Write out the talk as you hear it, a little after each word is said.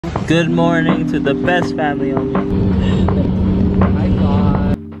Good morning to the best family on Hi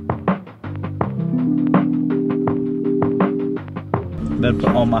God. Better put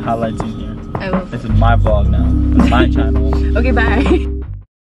all my highlights in here. I will. This is my vlog now. It's my channel. Okay, bye.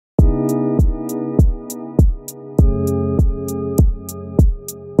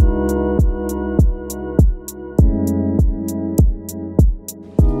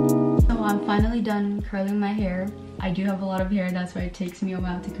 Finally done curling my hair. I do have a lot of hair, that's why it takes me a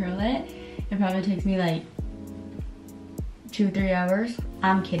while to curl it. It probably takes me like 2-3 hours.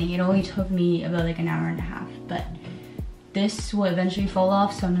 I'm kidding, it only took me about like an hour and a half, but this will eventually fall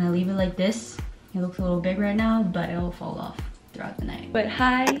off, so I'm gonna leave it like this. It looks a little big right now, but it will fall off throughout the night. But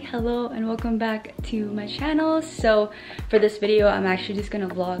hi, hello, and welcome back to my channel. So for this video, I'm actually just gonna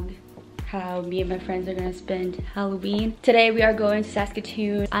vlog how me and my friends are gonna spend Halloween. Today we are going to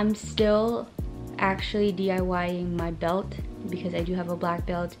Saskatoon. I'm still actually DIYing my belt because I do have a black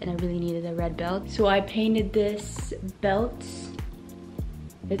belt and I really needed a red belt. So I painted this belt.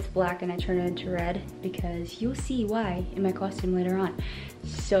 It's black and I turned it into red because you'll see why in my costume later on.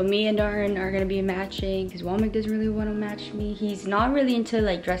 So me and Darren are gonna be matching because Womack doesn't really want to match me. He's not really into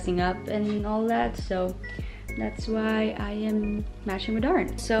like dressing up and all that, so that's why I am matching with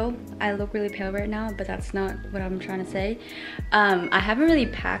Darren. So I look really pale right now, but that's not what I'm trying to say. I haven't really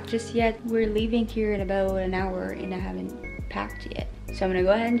packed just yet. We're leaving here in about an hour and I haven't packed yet. So I'm gonna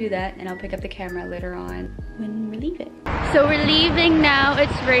go ahead and do that and I'll pick up the camera later on when we're leaving. So we're leaving now,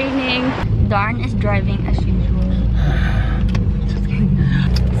 it's raining. Darren is driving as usual.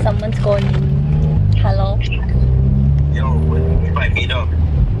 Someone's calling. Hello? Yo, if I meet up.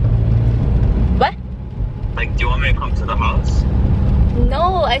 What? Like, do you want me to come to the house?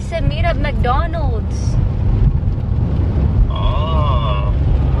 No, I said meet at McDonald's. Oh.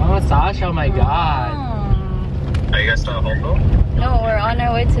 Oh, Sasha, oh my God. Are you guys still at home though? No, we're on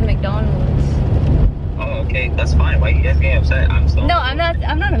our way to McDonald's. Oh, okay, that's fine. Why are you guys getting upset? I'm still. No, I'm not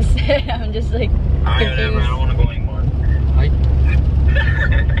upset. I'm just like Alright, confused. whatever. I don't want to go anymore.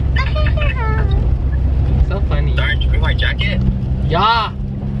 So funny. Darren, did you bring my jacket? Yeah.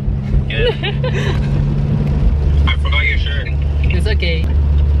 Good. I forgot your shirt. It's okay.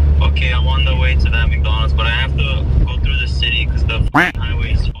 Okay, I'm on the way to that McDonald's, but I have to go through the city because the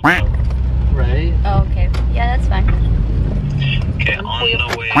highway is full up. Right? Oh, okay. Yeah, that's fine. Okay, on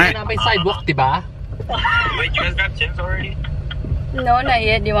the way. By sidewalk, diba? Wait, you guys got Tim's already? No, not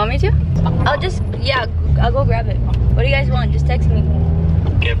yet. Do you want me to? I'll just, yeah, I'll go grab it. What do you guys want? Just text me.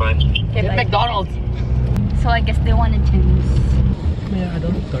 Okay, bye. Okay, bye. McDonald's. So I guess they wanted Tim's. Yeah, I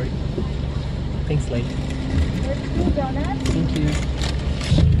don't need card. Thanks, like. Donuts. Thank you.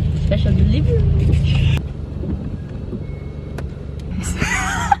 Special delivery.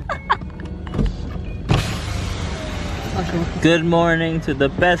 Good morning to the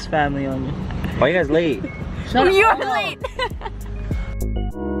best family on you. Why are you guys late? You're late.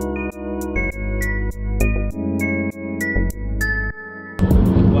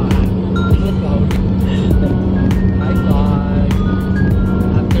 Hi God.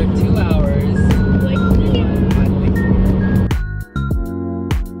 After 2 hours.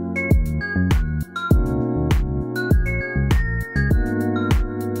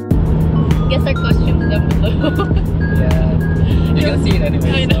 Guess our costumes down below. Yeah. You can see it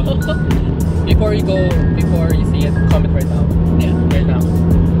anyway. I know. So. Before you see it, comment right now. Yeah. Right now.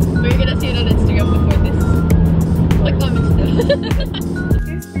 We're gonna see it on Instagram before this. Like comments still.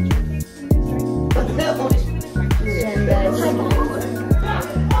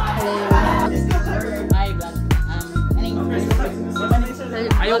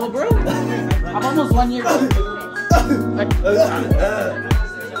 Ayaw mo, bro? I'm almost 1 year old.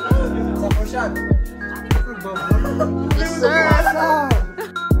 Yes, sir.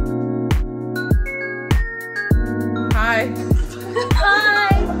 Hi.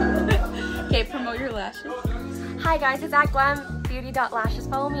 Hi. Okay, promote your lashes. Hi guys, it's at glambeauty.lashes.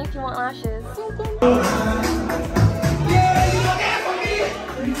 Follow me if you want lashes.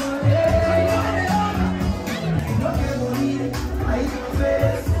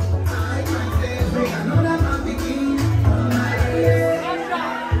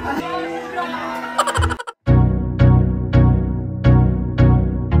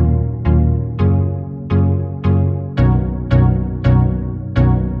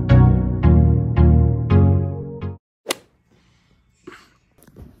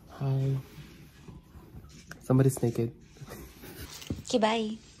 Hi. Somebody's naked. Okay,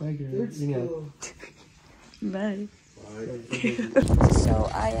 bye. Bye, girl. Bye. So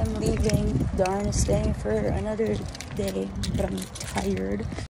I am leaving. Darn is staying for another day, but I'm tired.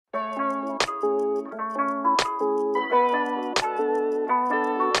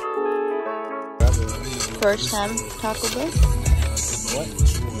 first time Taco Bell? What?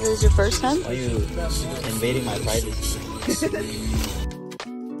 This is your first time? Why are you invading my privacy?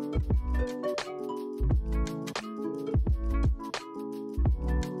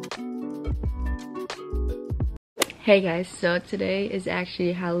 Hey guys, so today is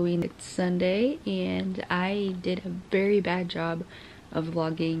actually Halloween. It's Sunday and I did a very bad job of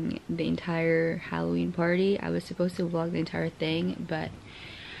vlogging the entire Halloween party. I was supposed to vlog the entire thing, but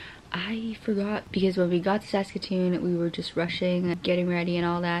I forgot because when we got to Saskatoon, we were just rushing, getting ready and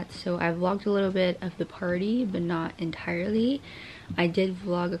all that. So I vlogged a little bit of the party, but not entirely. I did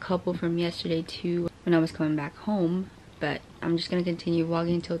vlog a couple from yesterday too when I was coming back home, but I'm just gonna continue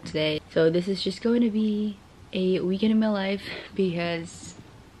vlogging until today. So this is just going to be a weekend in my life because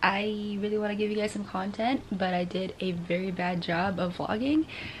I really want to give you guys some content, but I did a very bad job of vlogging,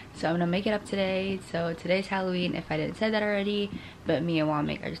 so I'm gonna make it up today. So today's Halloween, if I didn't say that already, but me and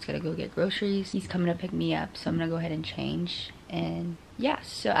Wamek are just gonna go get groceries. He's coming to pick me up, so I'm gonna go ahead and change. And yeah,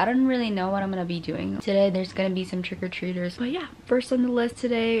 so I don't really know what I'm gonna be doing today. There's gonna be some trick-or-treaters, but yeah, first on the list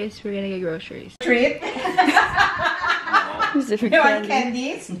today is we're gonna get groceries. Treat. Different You want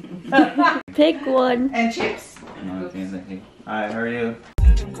candies? Pick one. And chips? Alright, how are you?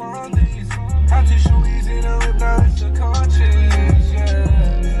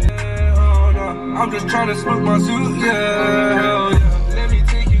 I'm just trying to smoke my suit, yeah. Let me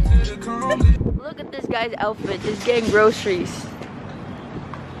take you to the comedy. Look at this guy's outfit, just getting groceries.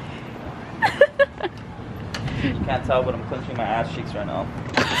 You can't tell, but I'm clenching my ass cheeks right now.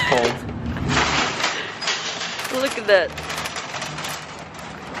 It's cold. Look at that.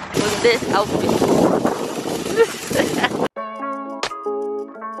 Look at this outfit.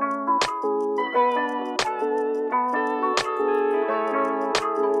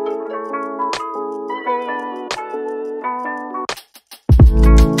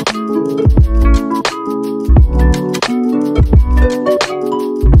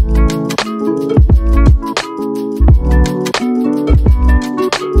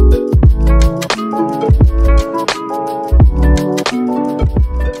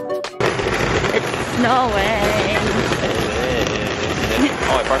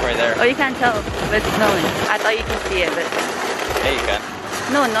 Oh, you can't tell, but it's snowing. I thought you can see it, but... Yeah, you can.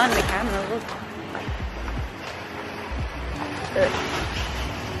 No, not in the camera, look.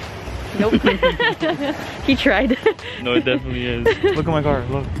 Nope. He tried. No, it definitely is. Look at my car,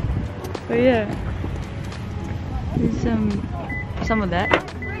 look. Oh yeah. There's some of that.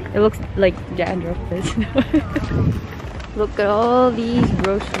 It looks like dandruff. Look at all these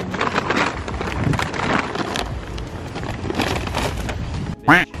groceries.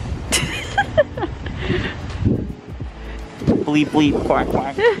 Bleep bleep quack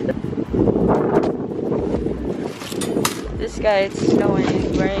quack. This guy, it's snowing,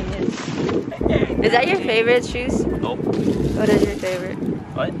 he's wearing his... Is that your favorite shoes? Nope. What is your favorite?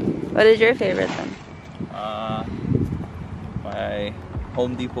 What? What is your favorite then? My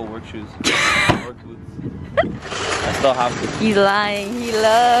Home Depot work shoes. Work boots. I still have them. He's lying, he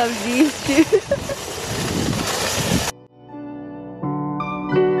loves these shoes.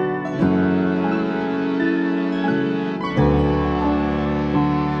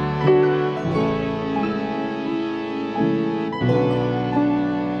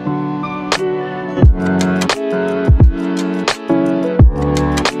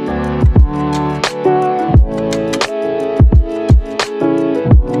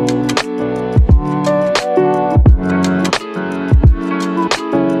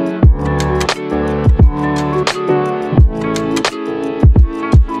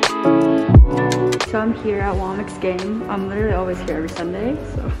 So I'm here at Wamek's game. I'm literally always here every Sunday,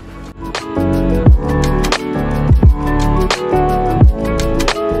 so.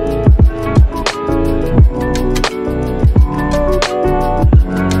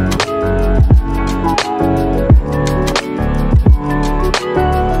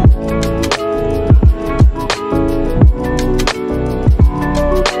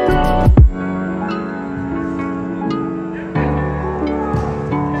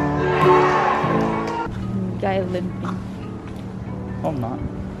 Guy limping. Oh, I'm not.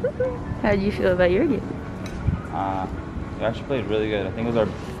 How do you feel about your game? We actually played really good. I think it was our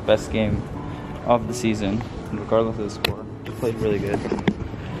best game of the season, regardless of the score. We played really good.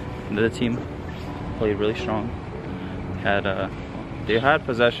 The team played really strong. They had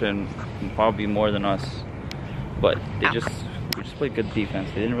possession probably more than us, but we just played good defense.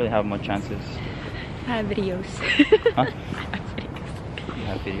 They didn't really have much chances. I have videos. Huh? I have videos. You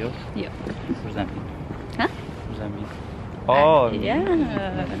have videos? Yep. What does that mean? Huh? What does that mean? Oh, yeah.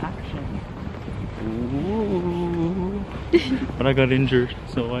 Action. Ooh. But I got injured,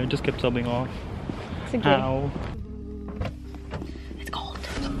 so I just kept subbing off. It's okay. Ow. It's cold.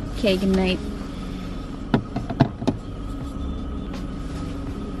 Okay, good night.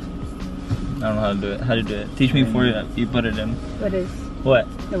 I don't know how to do it. How to do it? Teach me before you put it in. What is What?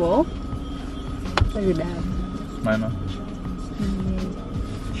 the bowl? Where's your dad? Mine.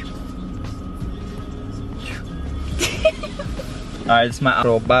 Alright, it's my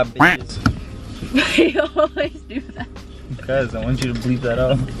outro. Bye, bitches. You always do that. Because I want you to bleep that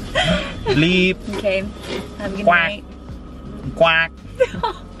out. Bleep. Okay. Have a good Quack. night. Quack.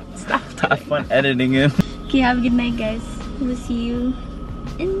 Stop. Have fun editing it. Okay, have a good night, guys. We'll see you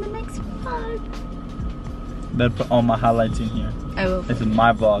in the next vlog. Better put all my highlights in here. I will. This is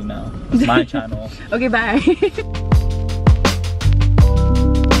my vlog now. It's my channel. Okay, bye.